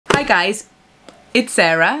Hi guys, it's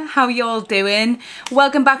Sarah. How are you all doing?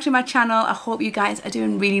 Welcome back to my channel. I hope you guys are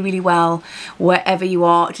doing really well wherever you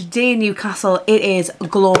are. Today in Newcastle it is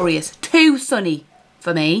glorious, too sunny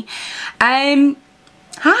for me. Hi,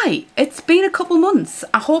 it's been a couple months.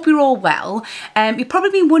 I hope you're all well. You've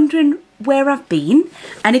probably been wondering where I've been,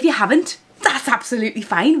 and if you haven't, that's absolutely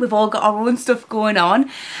fine. We've all got our own stuff going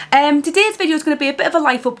on. Today's video is going to be a bit of a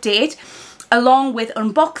life update along with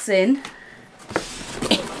unboxing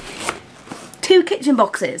 2 kitchen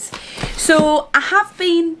boxes. So I have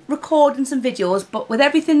been recording some videos, but with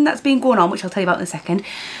everything that's been going on, which I'll tell you about in a second,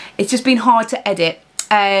 it's just been hard to edit.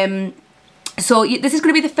 So this is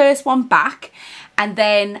going to be the first one back, and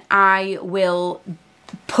then I will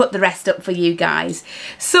put the rest up for you guys.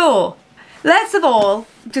 So let's of all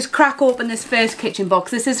just crack open this first kitchen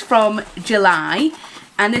box. This is from July,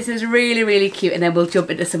 and this is really cute, and then we'll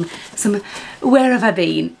jump into some where have I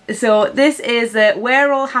been. So this is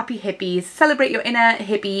We're All Happy Hippies. Celebrate your inner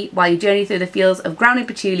hippie while you journey through the fields of grounding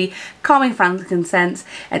patchouli, calming frankincense,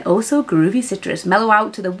 and also groovy citrus. Mellow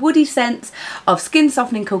out to the woody scents of skin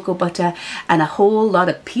softening cocoa butter and a whole lot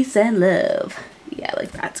of peace and love. Yeah,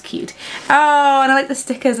 like that's cute. Oh, and I like the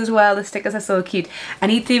stickers as well. The stickers are so cute. I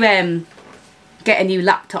need to get a new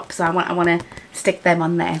laptop, so I want to stick them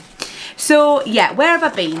on there. So yeah, where have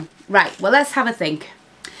I been? Right, well, let's have a think.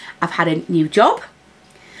 I've had a new job.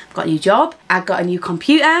 I've got a new job. I've got a new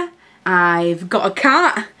computer. I've got a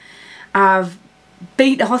cat. I've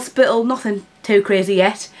been to hospital. Nothing too crazy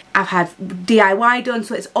yet. I've had DIY done,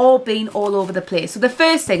 so it's all been all over the place. So the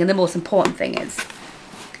first thing and the most important thing is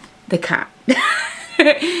the cat.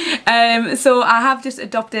 So I have just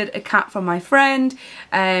adopted a cat from my friend.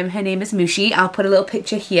 Her name is Mushi. I'll put a little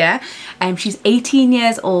picture here. She's 18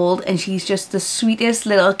 years old and she's just the sweetest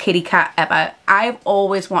little kitty cat ever. I've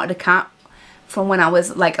always wanted a cat from when I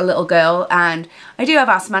was like a little girl, and I do have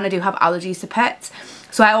asthma and I do have allergies to pets,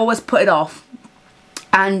 so I always put it off.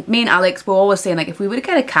 And me and Alex were always saying, like, if we were to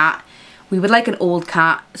get a cat, we would like an old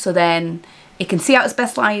cat, so then it can see out its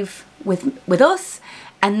best life with us.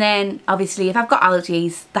 And then obviously if I've got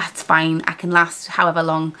allergies, that's fine. I can last however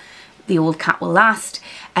long the old cat will last,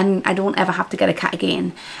 and I don't ever have to get a cat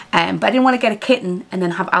again. But I didn't want to get a kitten and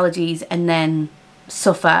then have allergies and then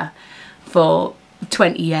suffer for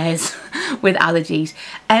 20 years with allergies.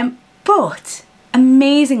 But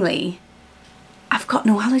amazingly, I've got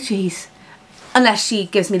no allergies. Unless she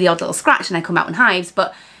gives me the odd little scratch and I come out in hives,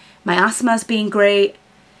 but my asthma's been great.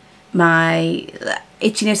 My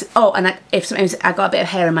itchiness, oh, and if sometimes I got a bit of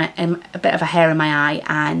hair in my eye,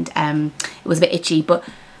 and it was a bit itchy, but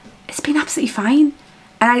it's been absolutely fine.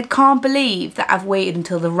 And I can't believe that I've waited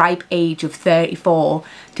until the ripe age of 34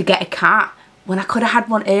 to get a cat when I could have had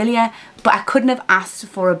one earlier. But I couldn't have asked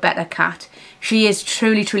for a better cat. She is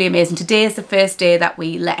truly amazing. Today is the first day that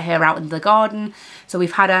we let her out in the garden, so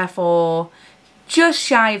we've had her for just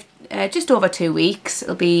shy of just over 2 weeks.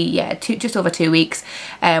 It'll be, yeah, just over 2 weeks.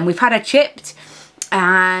 We've had her chipped,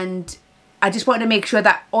 and I just wanted to make sure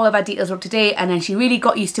that all of our details were up to date, and then she really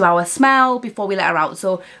got used to our smell before we let her out.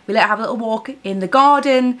 So we let her have a little walk in the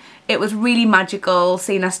garden. It was really magical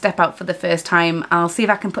seeing her step out for the first time. I'll see if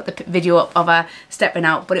I can put the video up of her stepping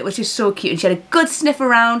out, but it was just so cute, and she had a good sniff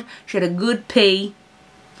around, she had a good pee.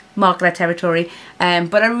 Mark her territory,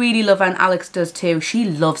 but I really love her, and Alex does too. She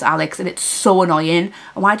loves Alex, and it's so annoying.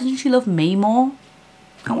 And why doesn't she love me more?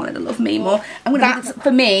 I want her to love me more. That's,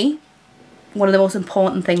 for me, one of the most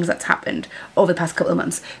important things that's happened over the past couple of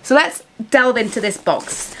months. So let's delve into this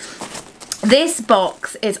box. This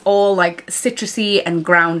box is all like citrusy and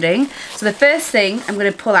grounding. So the first thing I'm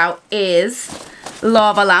going to pull out is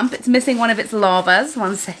lava lamp. It's missing one of its lavas.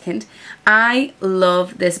 1 second. I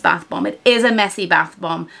love this bath bomb. It is a messy bath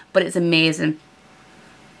bomb, but it's amazing.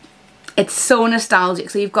 It's so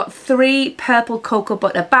nostalgic. So you've got 3 purple cocoa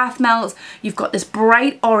butter bath melts. You've got this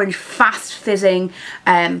bright orange fast fizzing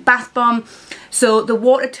bath bomb. So the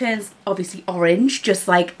water turns obviously orange, just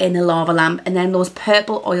like in a lava lamp, and then those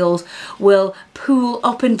purple oils will pool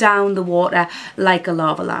up and down the water like a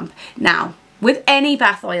lava lamp. Now, with any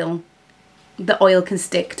bath oil, the oil can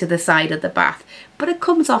stick to the side of the bath, but it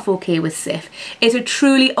comes off okay with Sif. It's a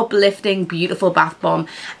truly uplifting, beautiful bath bomb,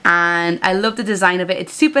 and I love the design of it.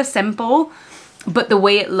 It's super simple, but the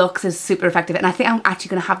way it looks is super effective, and I think I'm actually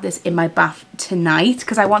going to have this in my bath tonight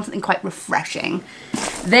because I want something quite refreshing.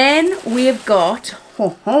 Then we've got,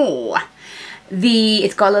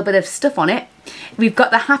 it's got a little bit of stuff on it. We've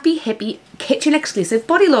got the Happy Hippie kitchen exclusive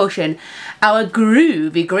body lotion. Our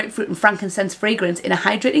groovy grapefruit and frankincense fragrance in a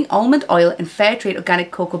hydrating almond oil and fair trade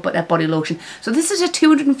organic cocoa butter body lotion. So this is a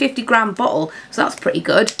 250g bottle, so that's pretty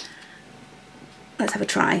good. Let's have a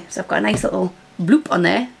try. So I've got a nice little bloop on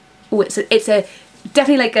there. Oh, it's a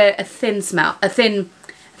definitely like a thin smell, a thin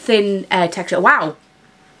texture. Wow,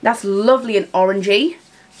 that's lovely and orangey.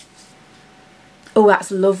 Oh,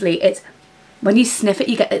 that's lovely. It's, when you sniff it,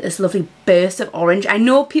 you get this lovely burst of orange. I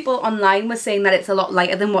know people online were saying that it's a lot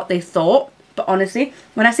lighter than what they thought, but honestly,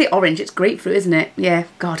 when I say orange, it's grapefruit, isn't it? Yeah,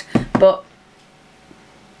 God. But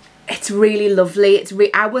it's really lovely.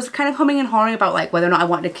 I was kind of humming and hawing about like whether or not I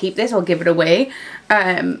wanted to keep this or give it away.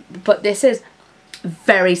 But this is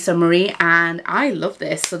very summery and I love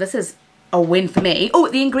this. So this is a win for me. Oh,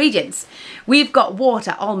 the ingredients. We've got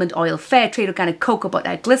water, almond oil, fair trade organic cocoa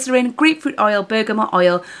butter, glycerin, grapefruit oil, bergamot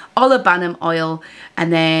oil, olibanum oil,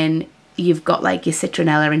 and then you've got like your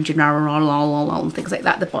citronella and gingerol and things like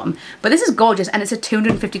that at the bottom. But this is gorgeous and it's a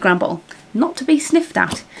 250 gram bottle. Not to be sniffed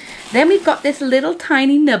at. Then we've got this little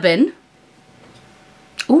tiny nubbin.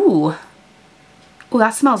 Ooh. Oh,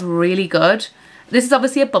 that smells really good. This is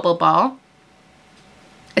obviously a bubble bar.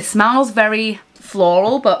 It smells very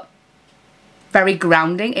floral, but very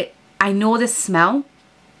grounding. I know this smell,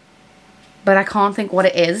 but I can't think what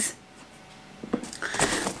it is.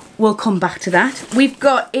 We'll come back to that. We've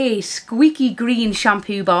got a squeaky green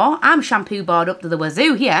shampoo bar. I'm shampoo barred up to the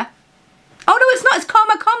wazoo here. Oh no, it's not. It's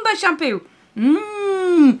Karma Combo shampoo.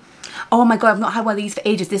 Oh my God, I've not had one of these for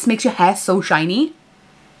ages. This makes your hair so shiny.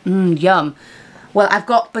 Yum. Well, I've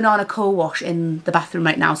got banana co-wash in the bathroom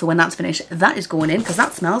right now, so when that's finished, that is going in because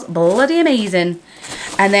that smells bloody amazing.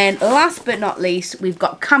 And then last but not least, we've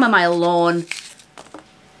got chamomile lawn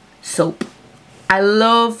soap. I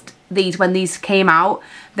loved these when these came out.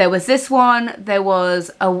 There was this one, there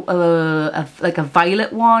was like a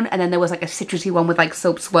violet one, and then there was like a citrusy one with like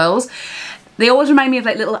soap swirls. They always remind me of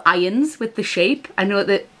like little irons with the shape. I know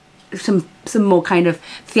that some more kind of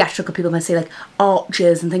theatrical people might say like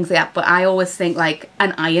arches and things like that, but I always think like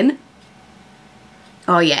an iron.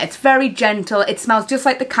 Oh yeah, it's very gentle. It smells just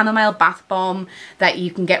like the chamomile bath bomb that you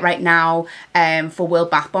can get right now for World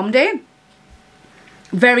Bath Bomb Day.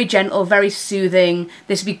 Very gentle, very soothing.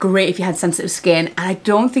 This would be great if you had sensitive skin. And I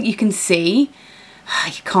don't think you can see,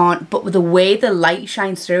 you can't, but with the way the light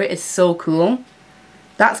shines through it is so cool.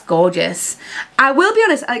 That's gorgeous. I will be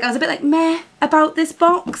honest, like I was a bit like meh about this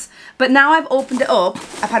box, but now I've opened it up,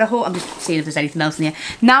 I've had a whole, I'm just seeing if there's anything else in here.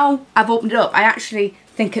 Now I've opened it up, I actually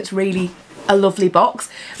think it's really a lovely box.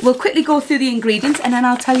 We'll quickly go through the ingredients and then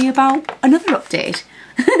I'll tell you about another update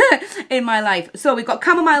in my life. So we've got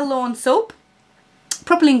chamomile lawn soap,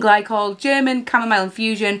 propylene glycol, German chamomile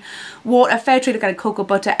infusion, water, fair trade organic cocoa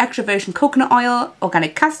butter, extra virgin coconut oil,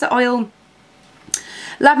 organic castor oil,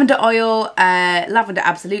 lavender oil, lavender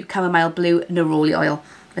absolute, chamomile blue, neroli oil.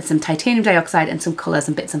 There's some titanium dioxide and some colours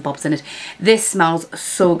and bits and bobs in it. This smells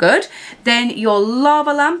so good. Then your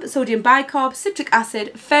lava lamp, sodium bicarb, citric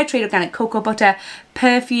acid, fair trade organic cocoa butter,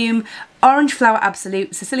 perfume, orange flower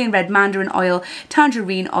absolute, Sicilian red mandarin oil,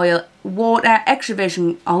 tangerine oil, water, extra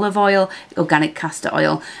virgin olive oil, organic castor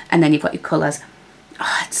oil, and then you've got your colours.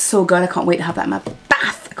 Oh, it's so good. I can't wait to have that in my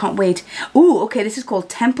bath. I can't wait. Ooh, okay, this is called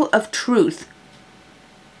Temple of Truth.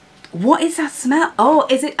 What is that smell? Oh,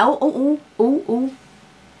 is it? Oh,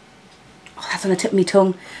 that's on the tip of my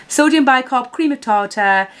tongue. Sodium bicarb, cream of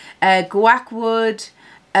tartar, guacwood,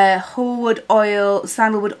 wholewood oil,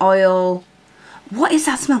 sandalwood oil. What is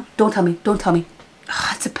that smell? Don't tell me. Don't tell me.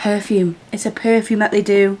 Oh, it's a perfume. It's a perfume that they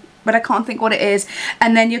do, but I can't think what it is.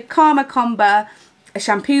 And then your Karma Combo, a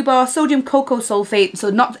shampoo bar, sodium cocoa sulfate, so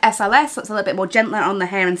not SLS, so it's a little bit more gentler on the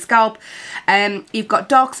hair and scalp. You've got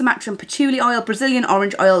dark Sumatra and patchouli oil, Brazilian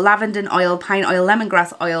orange oil, lavender oil, pine oil,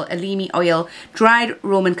 lemongrass oil, elemi oil, dried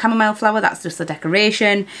Roman chamomile flower, that's just the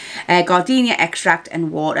decoration, gardenia extract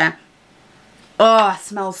and water. Oh, it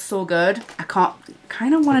smells so good. I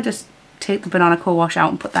kind of want to just take the banana co-wash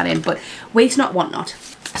out and put that in, but waste not, want not.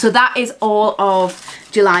 So that is all of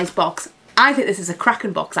July's box. I think this is a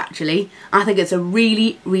cracking box actually. I think it's a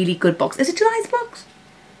really, really good box. Is it July's box?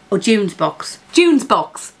 Or June's box? June's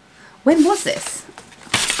box. When was this?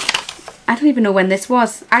 I don't even know when this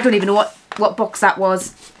was. I don't even know what box that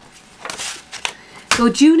was. So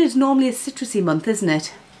June is normally a citrusy month, isn't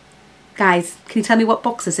it? Guys, can you tell me what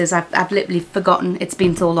box this is? I've literally forgotten. It's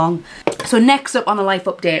been so long. So next up on the life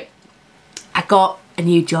update, I got a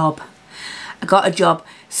new job. I got a job.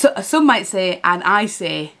 So some might say, and I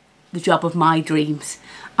say, the job of my dreams.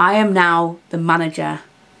 I am now the manager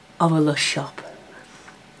of a Lush shop.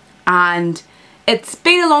 And it's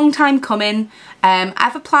been a long time coming.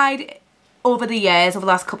 I've applied over the years, over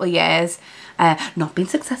the last couple of years. Not been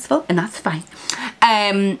successful, and that's fine.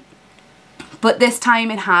 But this time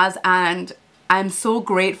it has, and I'm so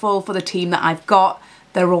grateful for the team that I've got.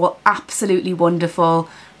 They're all absolutely wonderful,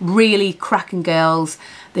 really cracking girls.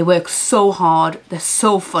 They work so hard, they're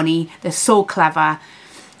so funny, they're so clever,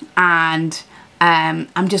 and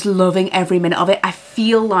I'm just loving every minute of it. I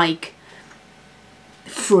feel like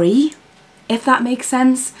free, if that makes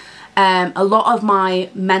sense. A lot of my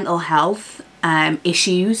mental health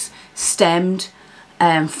issues stemmed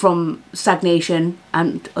from stagnation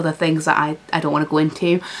and other things that I don't want to go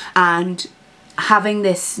into, and having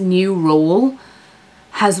this new role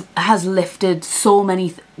has lifted so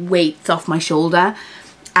many weights off my shoulder,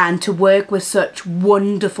 and to work with such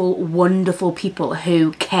wonderful people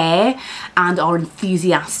who care and are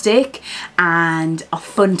enthusiastic and are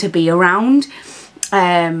fun to be around.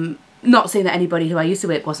 Not saying that anybody who I used to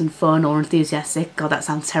work wasn't fun or enthusiastic. God, that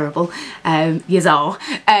sounds terrible. Yous are.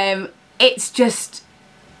 It's just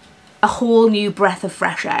a whole new breath of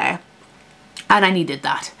fresh air, and I needed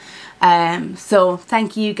that. So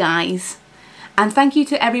thank you guys. And thank you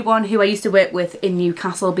to everyone who I used to work with in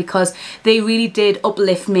Newcastle, because they really did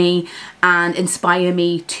uplift me and inspire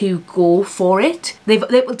me to go for it.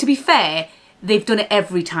 To be fair, they've done it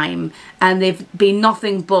every time, and they've been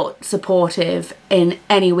nothing but supportive in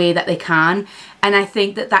any way that they can. And I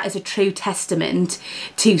think that that is a true testament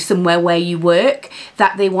to somewhere where you work,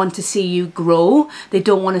 that they want to see you grow. They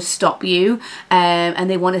don't want to stop you, and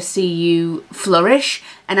they want to see you flourish.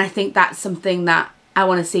 And I think that's something that I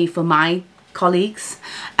want to see for my colleagues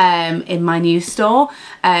in my new store,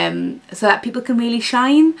 so that people can really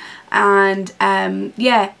shine. And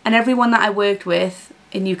yeah, and everyone that I worked with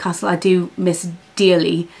in Newcastle I do miss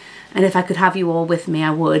dearly, and if I could have you all with me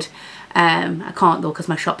I would. I can't though, because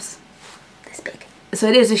my shop's this big, so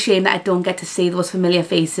it is a shame that I don't get to see those familiar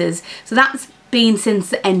faces. So that's been since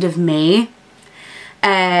the end of May.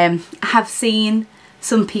 I have seen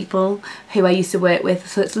some people who I used to work with,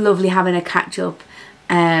 so it's lovely having a catch up.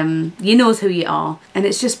 You knows who you are, and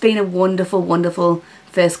it's just been a wonderful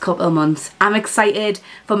first couple of months. I'm excited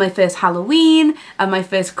for my first Halloween and my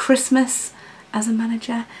first Christmas as a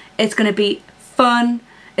manager. It's gonna be fun,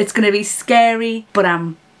 it's gonna be scary, but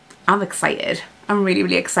I'm excited. I'm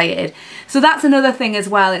really excited. So that's another thing as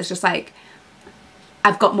well. It's just like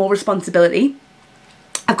I've got more responsibility.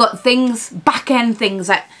 I've got things, back-end things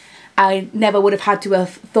that I never would have had to have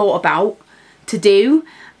thought about to do,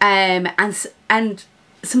 and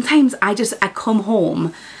sometimes I come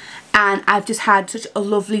home and I've just had such a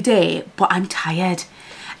lovely day, but I'm tired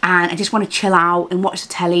and I just want to chill out and watch the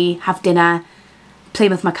telly, have dinner, play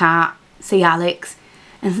with my cat, see Alex,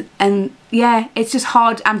 and yeah, it's just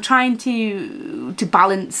hard. I'm trying to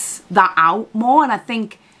balance that out more, and I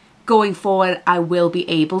think going forward I will be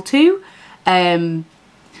able to,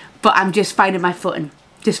 but I'm just finding my footing,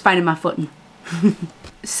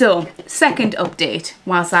 So, second update,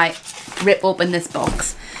 whilst I rip open this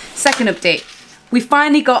box. Second update, we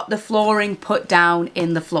finally got the flooring put down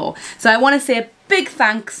in the floor. So I want to say a big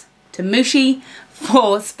thanks to Mushi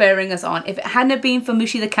for spurring us on. If it hadn't been for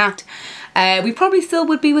Mushi the cat, we probably still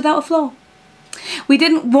would be without a floor. We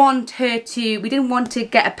didn't want to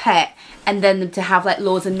get a pet and then to have like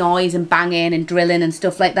loads of noise and banging and drilling and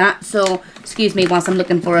stuff like that. So, excuse me whilst I'm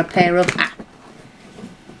looking for a pair of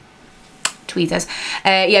tweezers.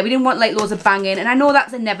 Yeah, we didn't want like loads of banging, and I know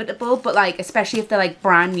that's inevitable, but like especially if they're like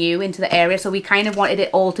brand new into the area, so we kind of wanted it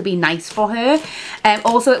all to be nice for her.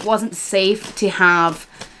 Also, it wasn't safe to have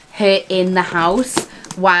her in the house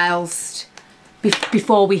whilst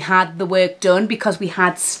before we had the work done, because we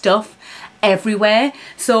had stuff everywhere.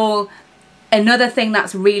 So another thing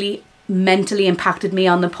that's really mentally impacted me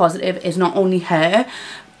on the positive is not only her,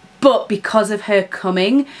 but because of her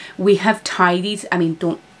coming, we have tidied. I mean,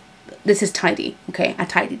 this is tidy, okay? I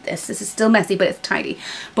tidied this. This is still messy, but it's tidy.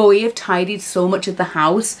 But we have tidied so much of the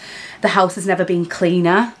house. The house has never been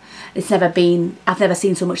cleaner. I've never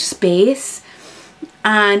seen so much space.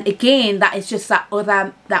 And again, that is just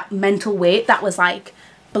that mental weight that was like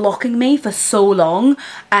blocking me for so long.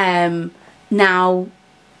 Now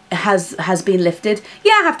has been lifted.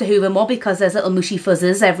 Yeah, I have to hoover more because there's little mushy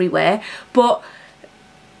fuzzes everywhere. But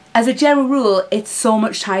as a general rule, it's so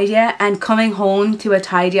much tidier, and coming home to a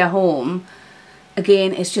tidier home,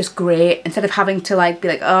 again, it's just great. Instead of having to like be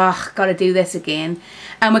like, oh, gotta do this again.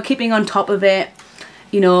 And we're keeping on top of it.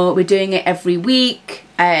 You know, we're doing it every week.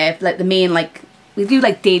 Like the main, like, we do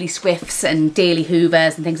like daily swifts and daily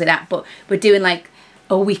hoovers and things like that. But we're doing like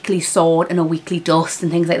a weekly sort and a weekly dust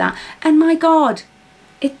and things like that. And my God,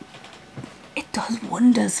 it does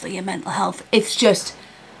wonders for your mental health. It's just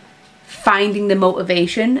finding the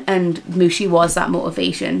motivation, and Mushi was that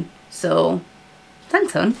motivation. So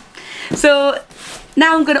thanks, hon. So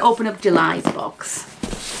now I'm going to open up July's box.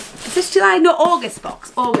 Is this July? No, August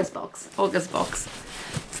box. August box.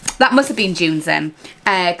 That must have been June's then,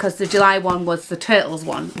 because the July one was the Turtles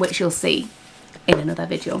one, which you'll see in another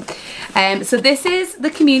video. So this is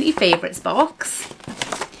the community favourites box.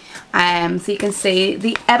 So you can see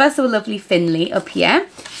the ever so lovely Finley up here.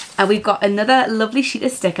 And we've got another lovely sheet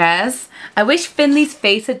of stickers. I wish Finley's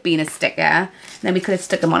face had been a sticker. And then we could have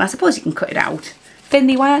stuck them on. I suppose you can cut it out.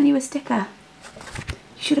 Finley, why aren't you a sticker?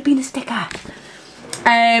 You should have been a sticker.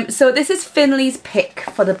 So this is Finley's pick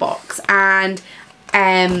for the box. And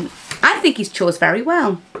I think he's chose very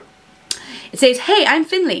well. It says, "Hey, I'm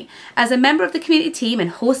Finley. As a member of the community team and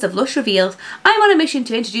host of Lush Reveals, I'm on a mission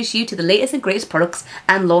to introduce you to the latest and greatest products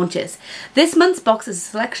and launches. This month's box is a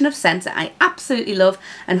selection of scents that I absolutely love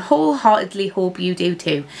and wholeheartedly hope you do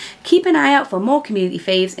too. Keep an eye out for more community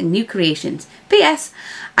faves and new creations. P.S.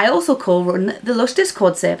 I also co-run the Lush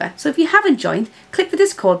Discord server, so if you haven't joined, click the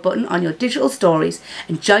Discord button on your digital stories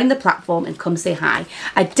and join the platform and come say hi."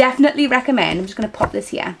 I definitely recommend, I'm just going to pop this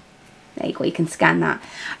here. There you go, you can scan that.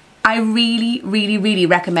 I really, really, really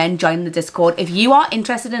recommend joining the Discord. If you are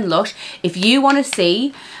interested in Lush, if you want to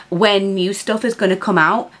see when new stuff is going to come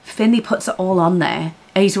out, Finley puts it all on there.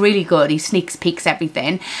 And he's really good. He sneaks peeks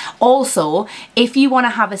everything. Also, if you want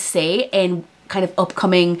to have a say in kind of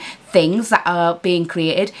upcoming things that are being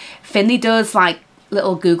created, Finley does like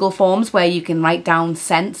little Google forms where you can write down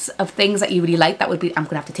scents of things that you really like. That would be, I'm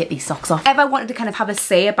gonna have to take these socks off. If I wanted to kind of have a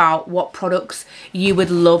say about what products you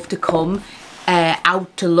would love to come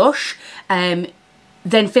out to Lush,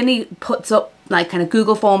 then Finley puts up like kind of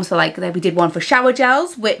Google forms for, like, we did one for shower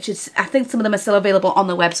gels, which is, I think some of them are still available on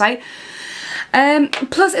the website.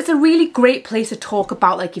 Plus it's a really great place to talk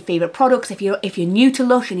about like your favourite products. If you're new to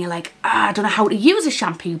Lush and you're like, I don't know how to use a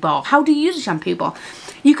shampoo bar, how do you use a shampoo bar?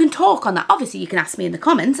 You can talk on that. Obviously you can ask me in the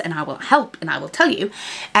comments and I will help and I will tell you.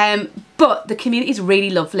 But the community is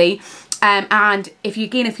really lovely. And if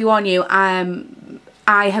you are new,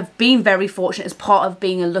 I have been very fortunate as part of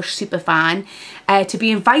being a Lush super fan to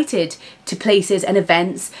be invited to places and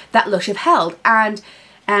events that Lush have held. And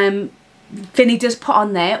Finley does put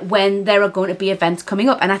on there when there are going to be events coming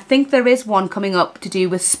up. And I think there is one coming up to do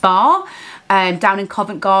with spa down in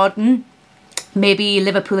Covent Garden, maybe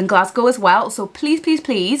Liverpool and Glasgow as well. So please, please,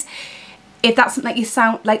 please, if that's something that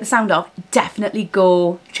you like the sound of, definitely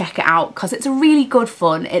go check it out because it's a really good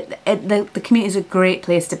fun. The community is a great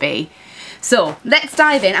place to be. So let's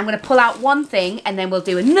dive in. I'm going to pull out one thing and then we'll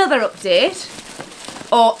do another update.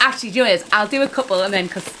 Or actually, do you know what it is? I'll do a couple and then,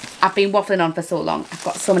 because I've been waffling on for so long, I've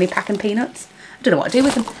got so many packing peanuts. I don't know what to do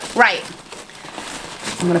with them. Right.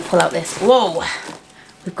 I'm going to pull out this. Whoa.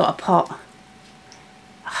 We've got a pot.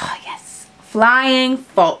 Ah, oh, yes. Flying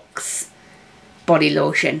Fox body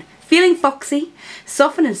lotion. Feeling foxy?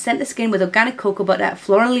 Soften and scent the skin with organic cocoa butter,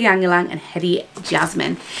 floral ylang-ylang and heady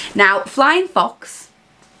jasmine. Now, Flying Fox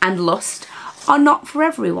and Lust are not for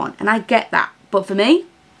everyone, and I get that, but for me,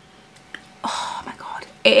 oh my god,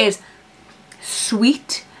 it is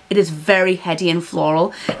sweet, it is very heady and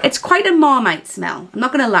floral. It's quite a Marmite smell, I'm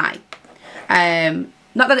not gonna lie.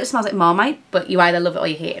 Not that it smells like Marmite, but you either love it or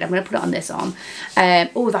you hate it. I'm gonna put it on this arm.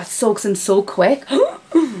 Oh, that soaks in so quick.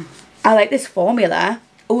 I like this formula.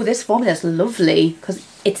 Oh, this formula is lovely because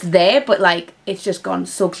it's there, but like it's just gone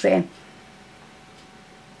soaked straight in.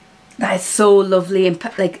 That is so lovely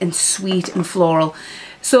and sweet and floral.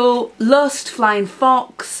 So Lust, Flying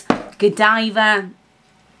Fox, Godiva,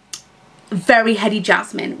 very heady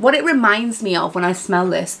jasmine. What it reminds me of when I smell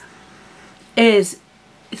this is,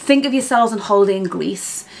 think of yourselves on holiday in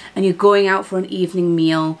Greece and you're going out for an evening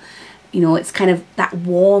meal. You know, it's kind of that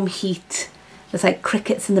warm heat. There's like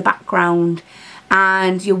crickets in the background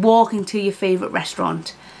and you're walking to your favourite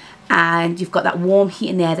restaurant and you've got that warm heat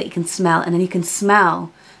in there that you can smell, and then you can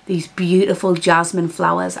smell these beautiful jasmine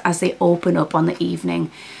flowers as they open up on the evening.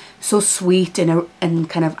 So sweet and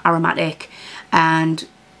kind of aromatic, and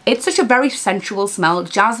it's such a very sensual smell.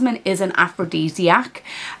 Jasmine is an aphrodisiac.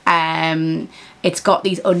 It's got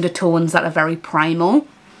these undertones that are very primal,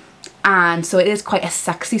 and so it is quite a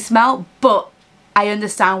sexy smell, but I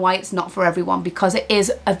understand why it's not for everyone because it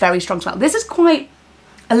is a very strong smell. This is quite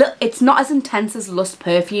a little, it's not as intense as Lust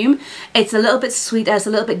perfume. It's a little bit sweeter, it's a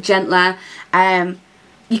little bit gentler.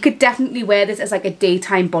 You could definitely wear this as like a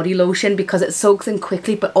daytime body lotion because it soaks in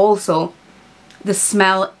quickly, but also the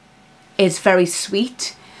smell is very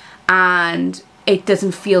sweet and it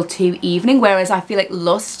doesn't feel too evening, whereas I feel like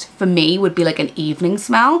Lust for me would be like an evening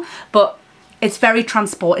smell, but it's very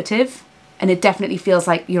transportative and it definitely feels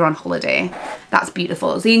like you're on holiday. That's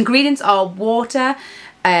beautiful. The ingredients are water,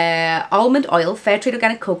 almond oil, fair trade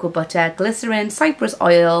organic cocoa butter, glycerin, cypress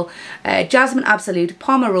oil, jasmine absolute,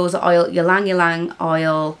 palmarosa oil, ylang ylang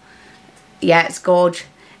oil. Yeah, it's gorge.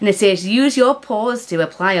 And it says, use your pores to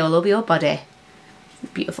apply all over your body.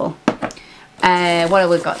 Beautiful. What have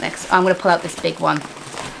we got next? I'm going to pull out this big one.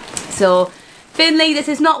 So, Finley, this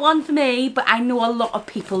is not one for me, but I know a lot of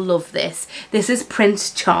people love this. This is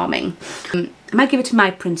Prince Charming. I might give it to my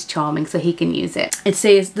Prince Charming so he can use it. It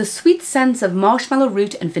says, the sweet scents of marshmallow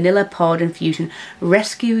root and vanilla pod infusion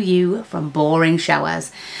rescue you from boring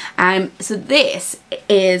showers. So this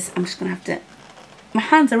is, I'm just going to have to, my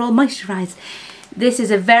hands are all moisturised. This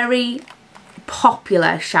is a very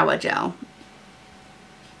popular shower gel.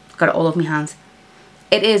 Got it all over my hands.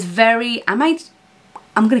 It is very, I'm going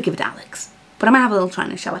to give it to Alex, but I might have a little try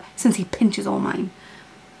in the shower since he pinches all mine.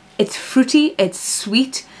 It's fruity, it's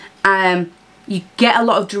sweet, you get a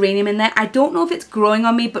lot of geranium in there. I don't know if it's growing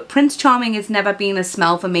on me, but Prince Charming has never been a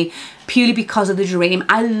smell for me purely because of the geranium.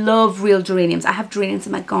 I love real geraniums. I have geraniums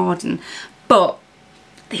in my garden, but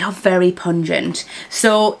they are very pungent.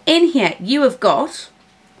 So in here you have got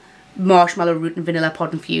marshmallow root and vanilla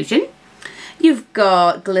pod infusion. You've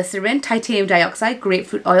got glycerin, titanium dioxide,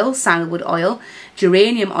 grapefruit oil, sandalwood oil,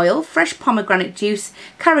 geranium oil, fresh pomegranate juice,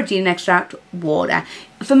 carrageenan extract, water.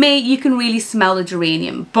 For me, you can really smell the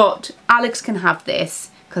geranium, but Alex can have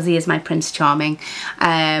this because he is my Prince Charming.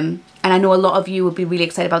 And I know a lot of you would be really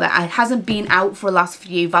excited about that. It hasn't been out for the last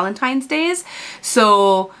few Valentine's days,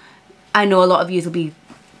 so I know a lot of you will be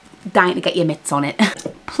dying to get your mitts on it.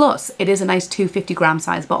 Plus, it is a nice 250-gram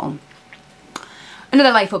size bottle.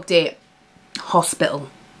 Another life update. Hospital.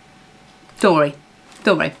 Don't worry.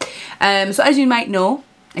 Don't worry. So as you might know,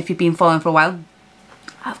 if you've been following for a while,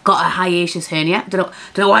 I've got a hiatus hernia. Don't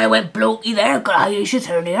know why I went blokey there. I've got a hiatus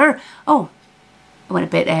hernia. Oh, I went a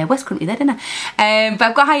bit West Country there, didn't I? But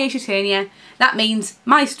I've got hiatus hernia. That means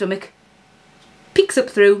my stomach peeks up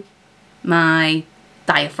through my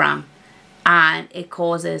diaphragm and it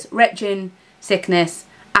causes retching, sickness,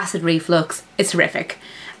 acid reflux. It's horrific.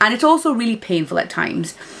 And it's also really painful at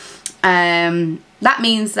times. That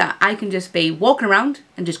means that I can just be walking around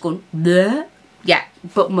and just going, bleh. Yeah,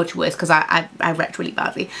 but much worse because I retch really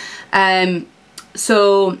badly.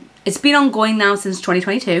 So it's been ongoing now since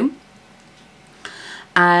 2022.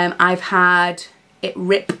 I've had it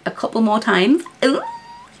rip a couple more times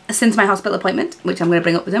since my hospital appointment, which I'm going to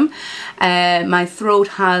bring up with him. My throat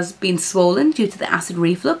has been swollen due to the acid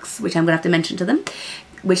reflux, which I'm going to have to mention to them,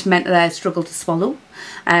 which meant that I struggled to swallow,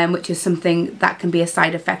 which is something that can be a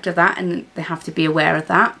side effect of that, and they have to be aware of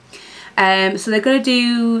that. So they're going to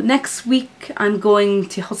do, next week I'm going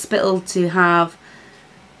to hospital to have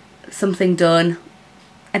something done.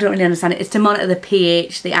 I don't really understand it. It's to monitor the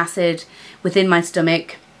pH, the acid within my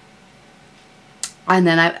stomach. And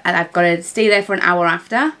then I've got to stay there for an hour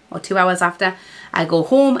after, or 2 hours after. I go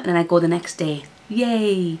home and then I go the next day.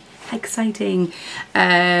 Yay, exciting.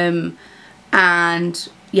 And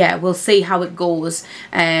yeah, we'll see how it goes,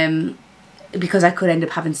 because I could end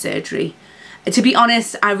up having surgery. To be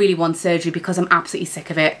honest, I really want surgery because I'm absolutely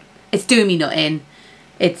sick of it. It's doing me nothing.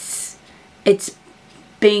 It's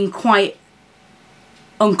been quite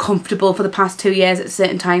uncomfortable for the past 2 years at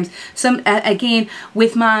certain times. Again,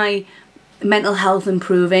 with my mental health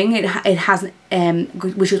improving, it hasn't,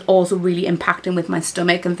 which is also really impacting with my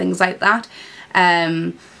stomach and things like that.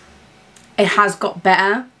 It has got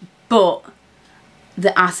better, but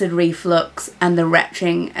the acid reflux and the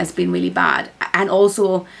retching has been really bad. And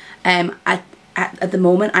also, at the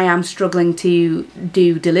moment I am struggling to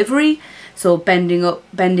do delivery, so bending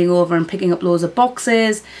over and picking up loads of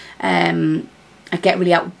boxes. I get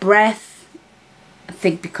really out of breath, I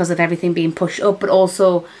think because of everything being pushed up, but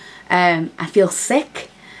also I feel sick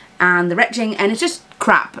and the retching, and it's just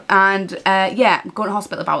crap. And yeah, I'm going to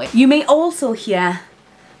hospital about it. You may also hear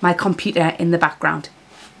my computer in the background.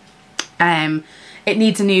 It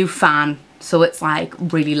needs a new fan, so it's like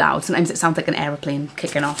really loud. Sometimes it sounds like an aeroplane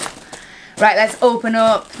kicking off. Right, let's open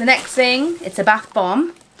up the next thing. It's a bath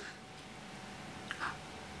bomb.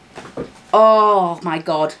 Oh my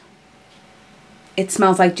god. It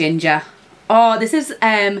smells like ginger. Oh, this is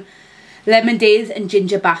lemon daze and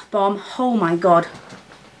ginger bath bomb. Oh my god.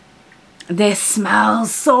 This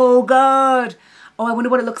smells so good. Oh, I wonder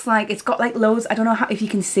what it looks like. It's got like loads, I don't know if you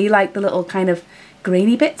can see like the little kind of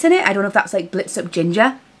grainy bits in it. I don't know if that's like blitzed up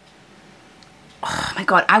ginger. Oh my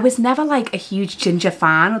god, I was never like a huge ginger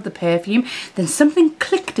fan of the perfume. Then something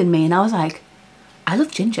clicked in me and I was like, I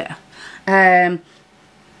love ginger.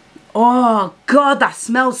 Oh god, that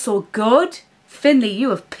smells so good. Finley, you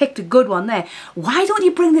have picked a good one there. Why don't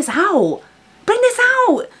you bring this out? Bring this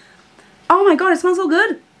out. Oh my god, it smells so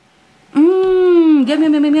good. Mmm, yum,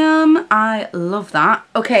 yum, yum, yum, yum. I love that.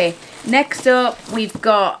 Okay, next up we've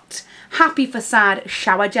got Happy Facade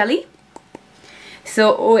Shower Jelly.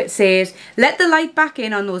 So it says, let the light back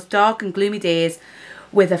in on those dark and gloomy days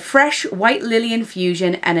with a fresh white lily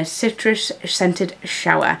infusion and a citrus scented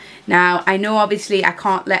shower. Now, I know obviously I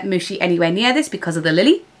can't let Mushy anywhere near this because of the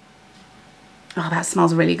lily. Oh, that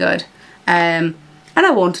smells really good. And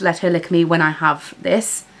I won't let her lick me when I have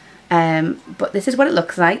this. But this is what it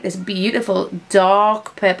looks like. This beautiful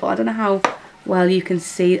dark purple. I don't know how well you can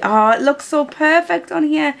see. Oh, it looks so perfect on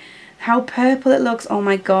here. How purple it looks. Oh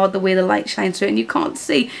my god, the way the light shines through it and you can't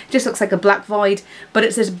see. It just looks like a black void. But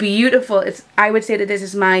it's this beautiful, I would say that this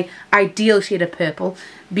is my ideal shade of purple.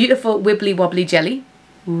 Beautiful wibbly wobbly jelly.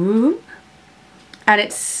 Ooh. And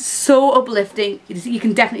it's so uplifting. You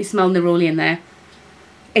can definitely smell neroli in there.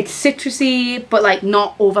 It's citrusy, but like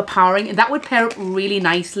not overpowering. And that would pair up really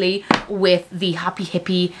nicely with the Happy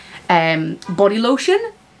Hippie body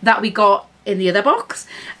lotion that we got in the other box.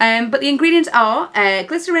 But the ingredients are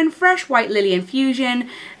glycerin, fresh white lily infusion,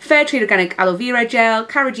 fair trade organic aloe vera gel,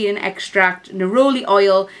 carrageenan extract, neroli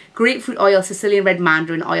oil, grapefruit oil, Sicilian red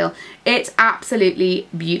mandarin oil. It's absolutely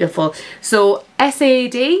beautiful. So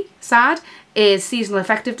SAD is seasonal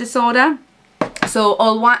affective disorder. So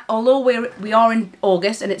although we are in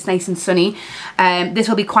August and it's nice and sunny, this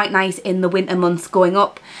will be quite nice in the winter months going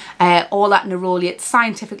up. All that neroli, it's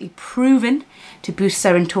scientifically proven to boost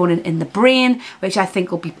serotonin in the brain, which I think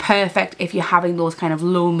will be perfect if you're having those kind of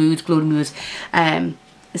low moods, glow moods.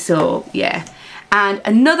 So yeah. And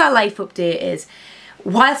another life update is,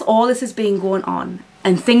 whilst all this has been going on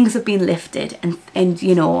and things have been lifted and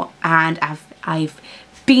you know, and I've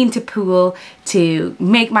been to Pool to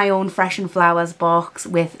make my own Fresh and Flowers box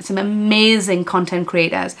with some amazing content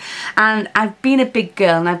creators, and I've been a big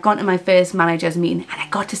girl and I've gone to my first managers meeting and I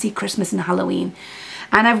got to see Christmas and Halloween,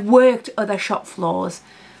 and I've worked other shop floors.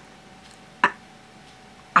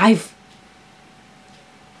 I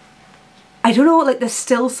don't know, like there's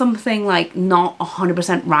still something like not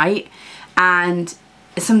 100% right, and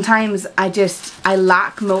sometimes I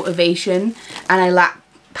lack motivation and I lack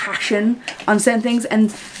passion on certain things, and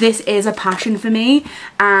this is a passion for me,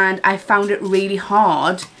 and I found it really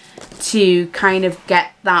hard to kind of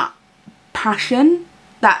get that passion,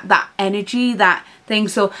 that energy, that thing.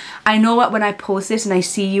 So I know that when I post this and I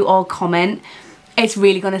see you all comment, it's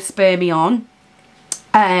really going to spur me on,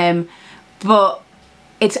 but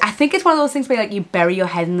I think it's one of those things where like you bury your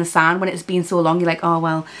head in the sand when it's been so long. You're like, oh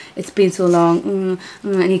well, it's been so long,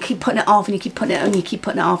 and you keep putting it off and you keep putting it on, and you keep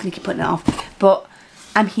putting it off and you keep putting it off. But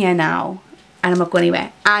I'm here now and I'm not going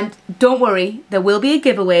anywhere. And don't worry, there will be a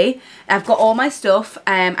giveaway. I've got all my stuff.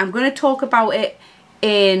 I'm going to talk about it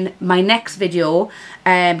in my next video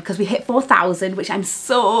because we hit 4,000, which I'm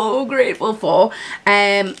so grateful for.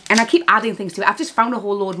 And I keep adding things to it. I've just found a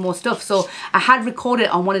whole load more stuff. So I had recorded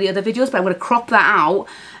it on one of the other videos, but I'm going to crop that out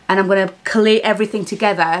and I'm going to collate everything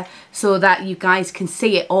together so that you guys can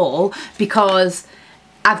see it all, because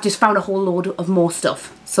I've just found a whole load of more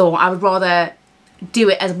stuff. So I would rather do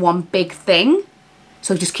it as one big thing,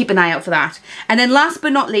 so just keep an eye out for that. And then last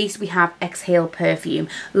but not least, we have Exhale perfume.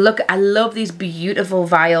 Look, I love these beautiful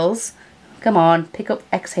vials. Come on, pick up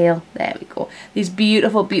Exhale. There we go. These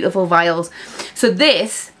beautiful, beautiful vials. So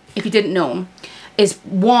this, if you didn't know, is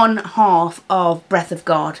one half of Breath of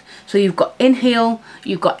God. So you've got Inhale,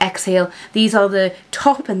 you've got Exhale. These are the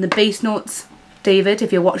top and the base notes. David,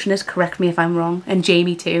 if you're watching this, correct me if I'm wrong, and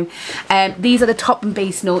Jamie too. These are the top and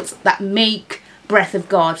base notes that make Breath of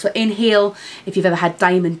God. So Inhale, if you've ever had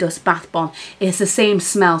Diamond Dust Bath Bomb, it's the same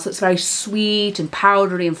smell, so it's very sweet and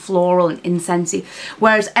powdery and floral and incensey,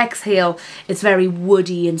 whereas Exhale is very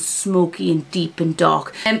woody and smoky and deep and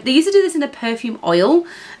dark. They used to do this in a perfume oil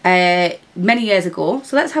many years ago,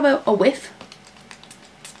 so let's have a whiff.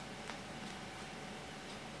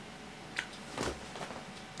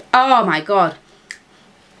 Oh my god,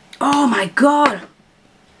 oh my god,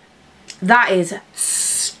 that is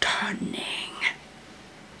stunning.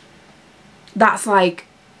 That's like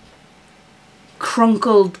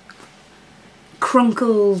crunkled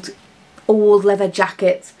old leather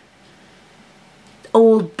jackets,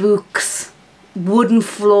 old books, wooden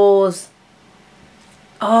floors.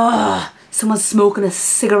 Oh, someone's smoking a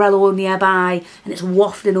cigarillo nearby and it's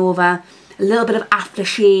wafting over. A little bit of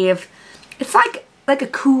aftershave. It's like a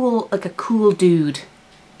cool dude.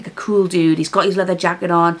 Like a cool dude. He's got his leather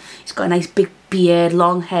jacket on. He's got a nice big beard,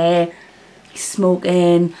 long hair. He's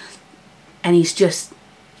smoking. And he's just,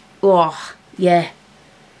 oh, yeah.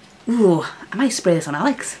 Ooh, I might spray this on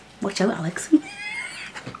Alex. Watch out, Alex.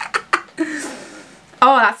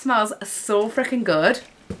 Oh, that smells so freaking good.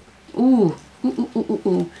 Ooh, ooh, ooh, ooh,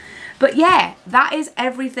 ooh. But yeah, that is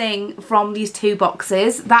everything from these two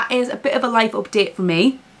boxes. That is a bit of a life update for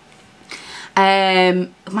me.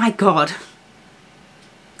 My God.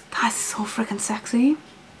 That's so freaking sexy.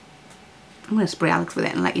 I'm going to spray Alex with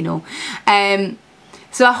it and let you know.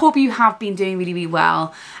 So I hope you have been doing really, really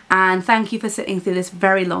well. And thank you for sitting through this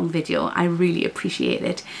very long video. I really appreciate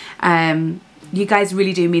it. You guys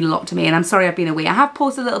really do mean a lot to me. And I'm sorry I've been away. I have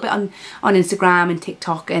posted a little bit on Instagram and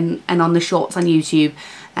TikTok and on the shorts on YouTube.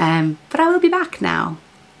 But I will be back now.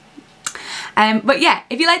 But yeah,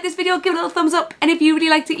 if you like this video, give it a little thumbs up. And if you really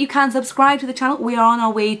liked it, you can subscribe to the channel. We are on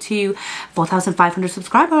our way to 4,500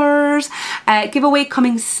 subscribers. Giveaway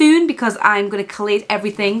coming soon because I'm going to collate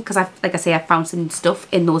everything because like I say, I found some stuff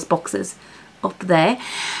in those boxes up there.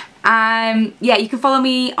 Yeah, you can follow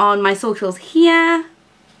me on my socials here.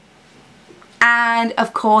 And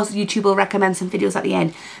of course, YouTube will recommend some videos at the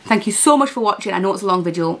end. Thank you so much for watching. I know it's a long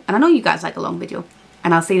video and I know you guys like a long video.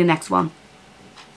 And I'll see you in the next one.